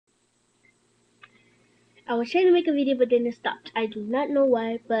I was trying to make a video, but then it stopped. I do not know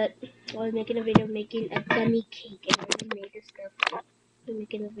why, but I was making a video making a gummy cake, and I already made this stuff. I'm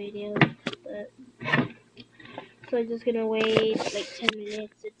making a video, but so I'm just gonna wait like 10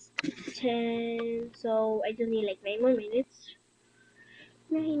 minutes. It's 10, so I just need like 9 more minutes.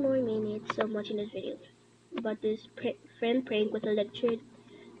 9 more minutes. So I'm watching this video about this friend prank with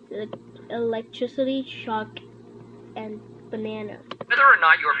electricity, shock, and banana. Whether or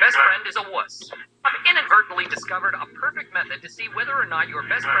not your best friend is a wuss. I've inadvertently discovered a perfect method to see whether or not your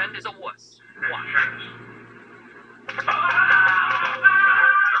best friend is a wuss. Watch.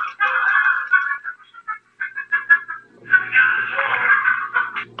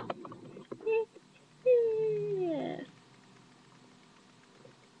 Yeah.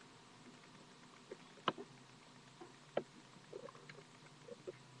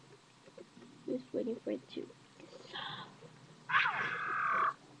 Just waiting for it to.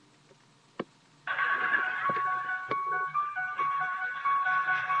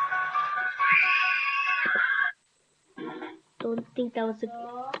 Don't think that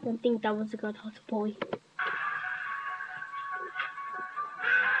was a good house boy.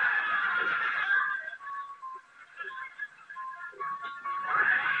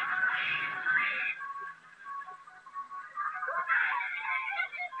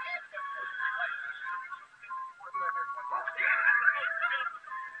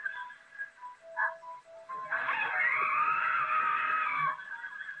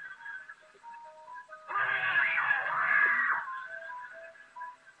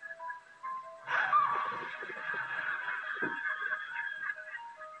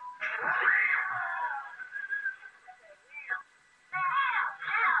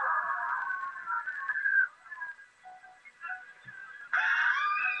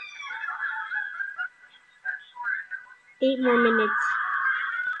 Eight more minutes.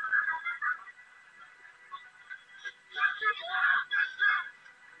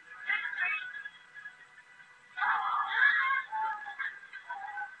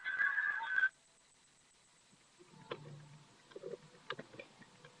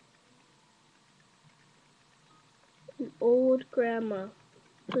 An old grandma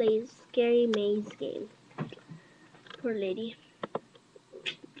plays scary maze game. Poor lady.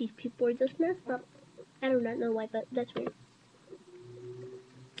 These people are just messed up. I do not know why, but that's weird.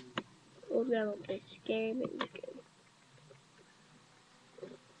 Old grandma plays scary maze game.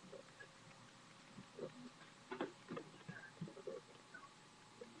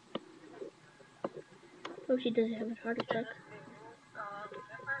 Hope she doesn't have a heart attack.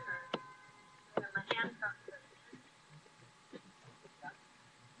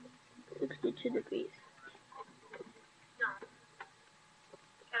 62 degrees.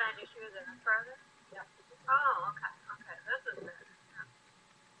 Can I just use it further? Yeah. Oh, okay. Okay, this is it.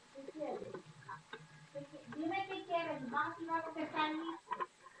 Dime qué quieres, más y luego que salí.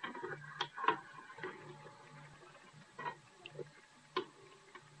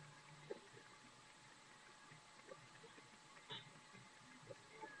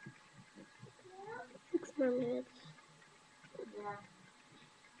 6 more minutes. Yeah.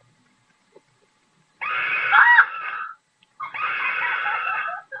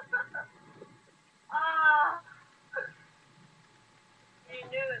 Ah! You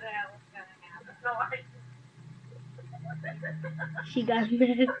knew that was going to happen. So She got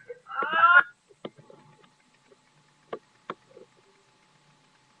mad. Ah!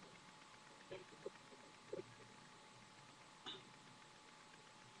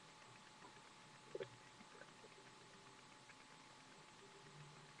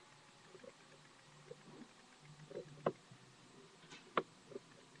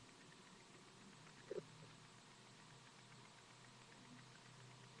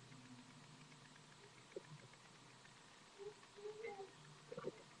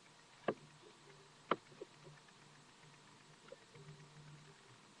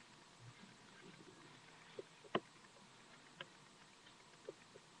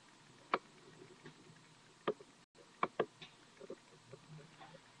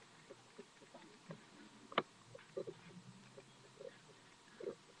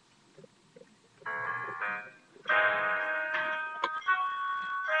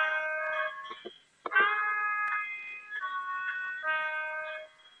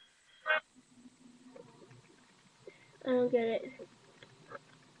 I don't get it.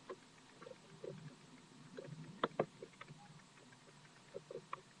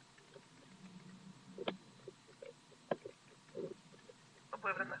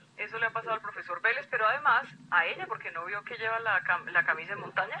 Eso le ha pasado al profesor Vélez, pero además a ella, porque no vio que lleva la camisa de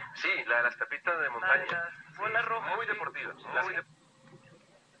montaña. Sí, la de las pepitas de montaña. Las bolas rojas. Muy deportiva. Muy Las-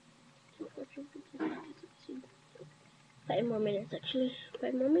 5 more minutes actually.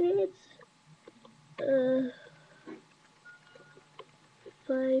 5 more minutes.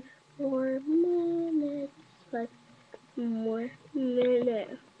 5 more minutes. 5 more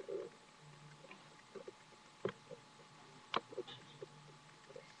minutes.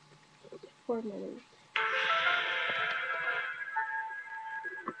 4 minutes.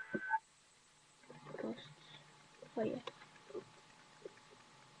 Ghosts. Oh yeah.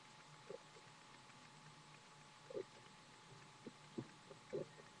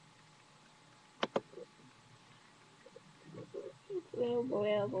 Well.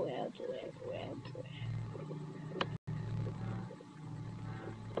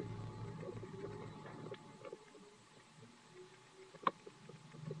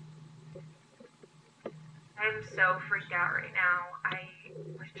 I'm so freaked out right now. I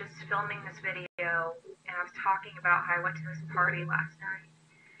was just filming this video and I was talking about how I went to this party last night.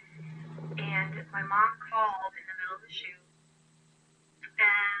 And my mom called in the middle of the shoot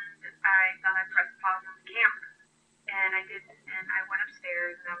and I thought I pressed pause on the camera. And I didn't, and I went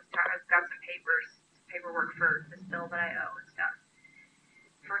upstairs and I've got some paperwork for this bill that I owe and stuff,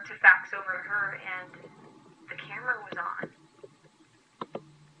 to fax over to her, and the camera was on.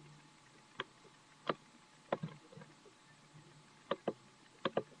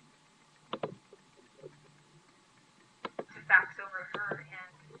 To fax over to her,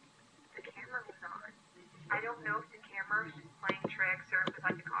 and the camera was on. I don't know if the camera was just playing tricks or if it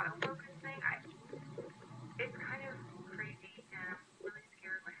was like an autofocus thing. It's kind of crazy, and I'm really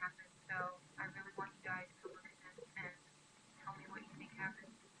scared what happened. So I really want you guys to look at this and tell me what you think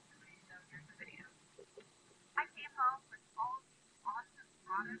happened. Okay, so here's the video. I came home with all of these awesome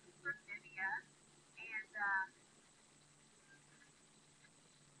products from Nivea, and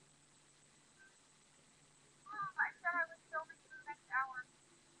I said I was filming for the next hour.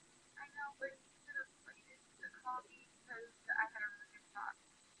 I know, but you should have waited to call me because I had a really good talk.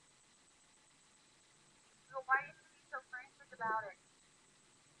 So why did you be so frantic about it?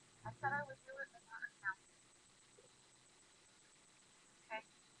 I said I would do it, but not now. Okay.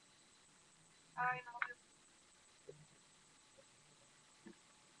 All right, I'll do it.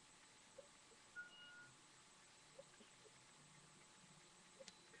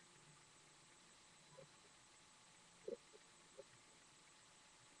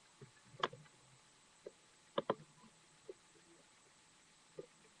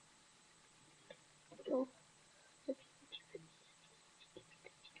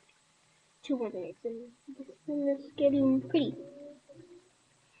 2 more minutes and this thing is getting pretty.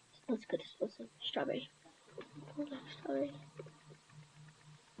 Let's go to strawberry. Strawberry.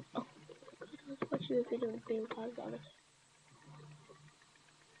 Oh, I was watching a video of being paused on it.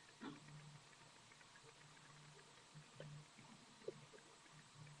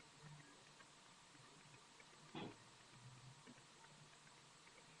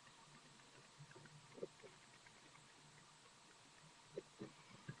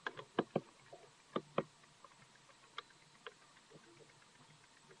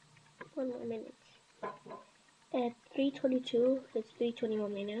 One more minute. At 3:22, it's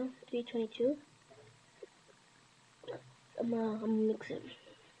 3:21 right now. 3:22. I'm mixing.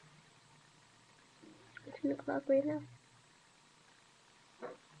 It's 10 o'clock right now.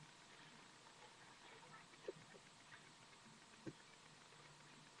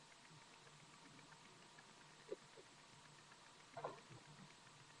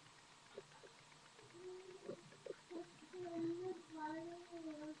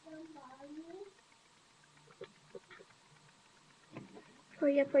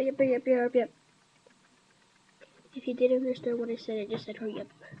 Hurry up. If you didn't understand what I said, I just said hurry up.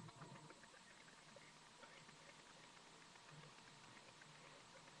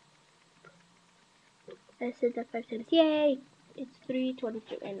 I said that 5 times. Yay! It's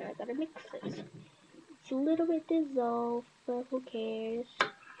 3:22 and I gotta mix it. It's a little bit dissolved, but who cares?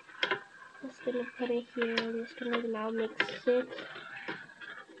 I'm just gonna put it here. I'm just gonna now mix it.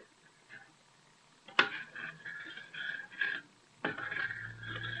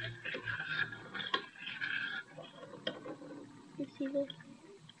 You see this?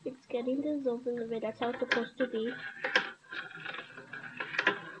 It's getting dissolved a little bit. That's how it's supposed to be.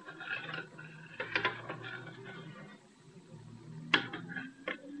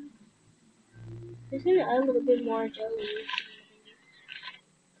 Just gonna add a little bit more jelly.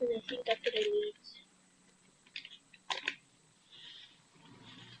 Because I think that's what I need.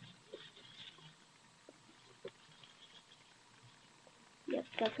 Yep,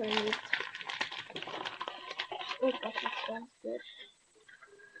 that's what I need. Oh gosh, it smells good.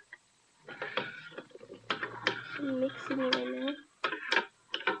 So I'm mixing it right now.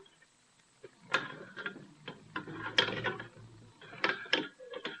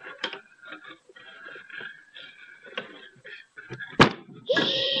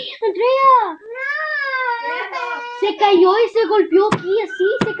 cayó y se golpeó aquí, así,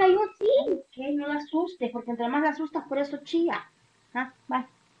 se cayó así. Ok, no la asustes, porque entre más la asustas, por eso chilla. Ah, bye.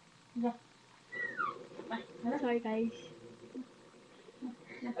 Ya. Bye. ¿Verdad? Sorry, guys.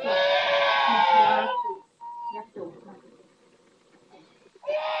 Ya tú. Ya tú.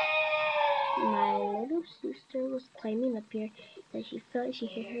 My little sister was climbing up here, and she felt she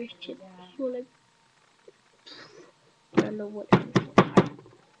hit her chin. She was like, I don't know what.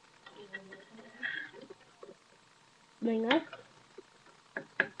 Bring up.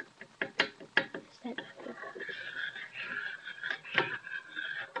 Step.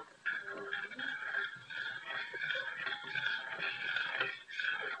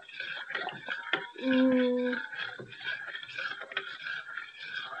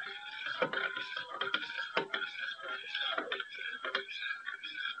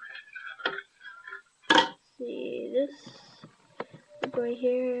 See this right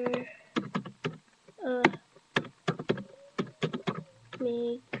here.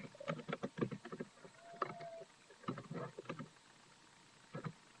 Make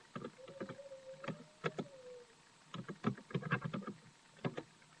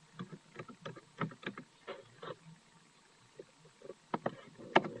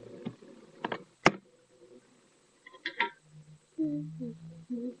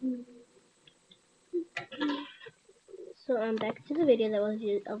So back to the video that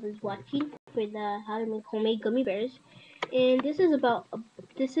I was watching for the how to make homemade gummy bears, and this is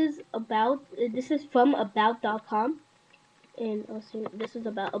from about.com, and also this is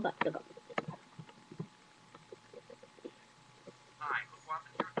about.com. Hi, look what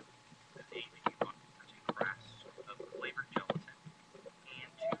happened here. A video on grass of flavored gelatin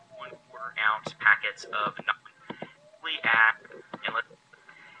and 2 1/4 ounce packets of non-flee add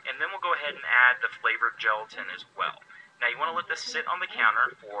and then we'll go ahead and add the flavored gelatin as well. Now you want to let this sit on the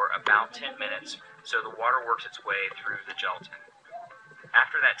counter for about 10 minutes so the water works its way through the gelatin.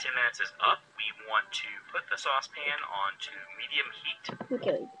 After that 10 minutes is up, we want to put the saucepan onto medium heat.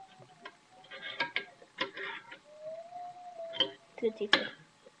 Okay. Good taste.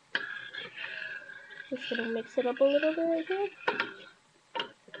 Just gonna mix it up a little bit right here.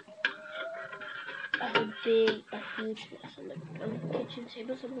 I have a huge mess on the kitchen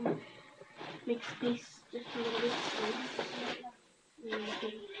table, so I'm gonna mix this just a little bit.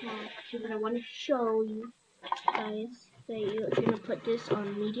 But I want to show you guys that you're gonna put this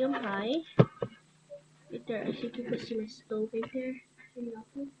on medium high. Right there, I think you can see my stove right there. You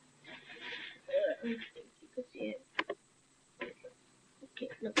can see it. Okay,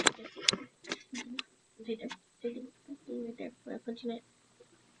 no, you can see it. Right there. Right there. When I'm punching it.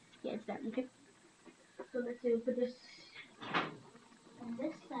 Yeah, it's that, okay? So let's see, put this on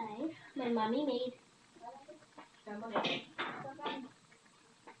this side. My mommy made.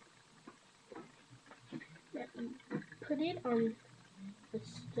 Put it on the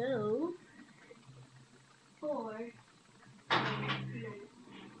stove for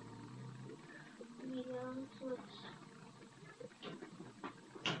so let's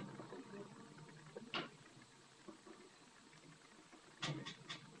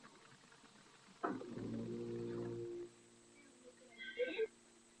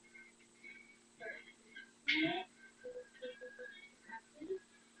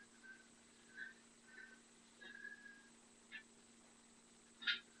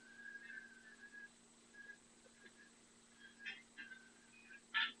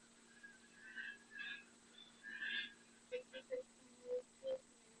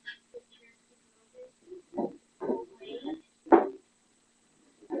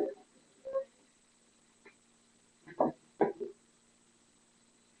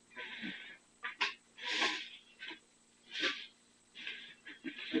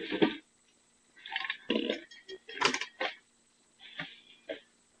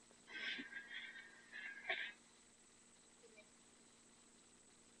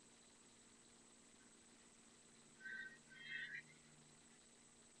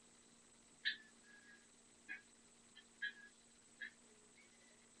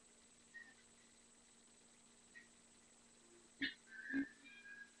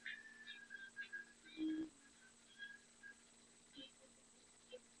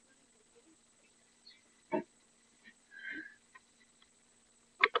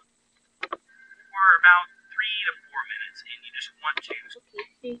For about 3 to 4 minutes, and you just want to. okay,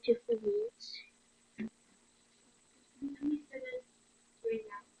 3 to 4 minutes.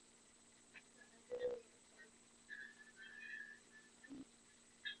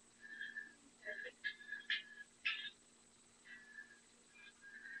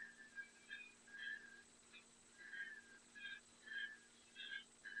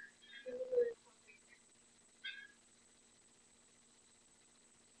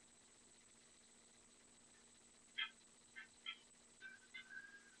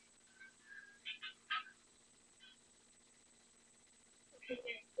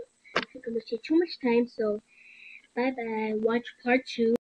 I'm gonna take too much time, so bye bye. Watch part 2.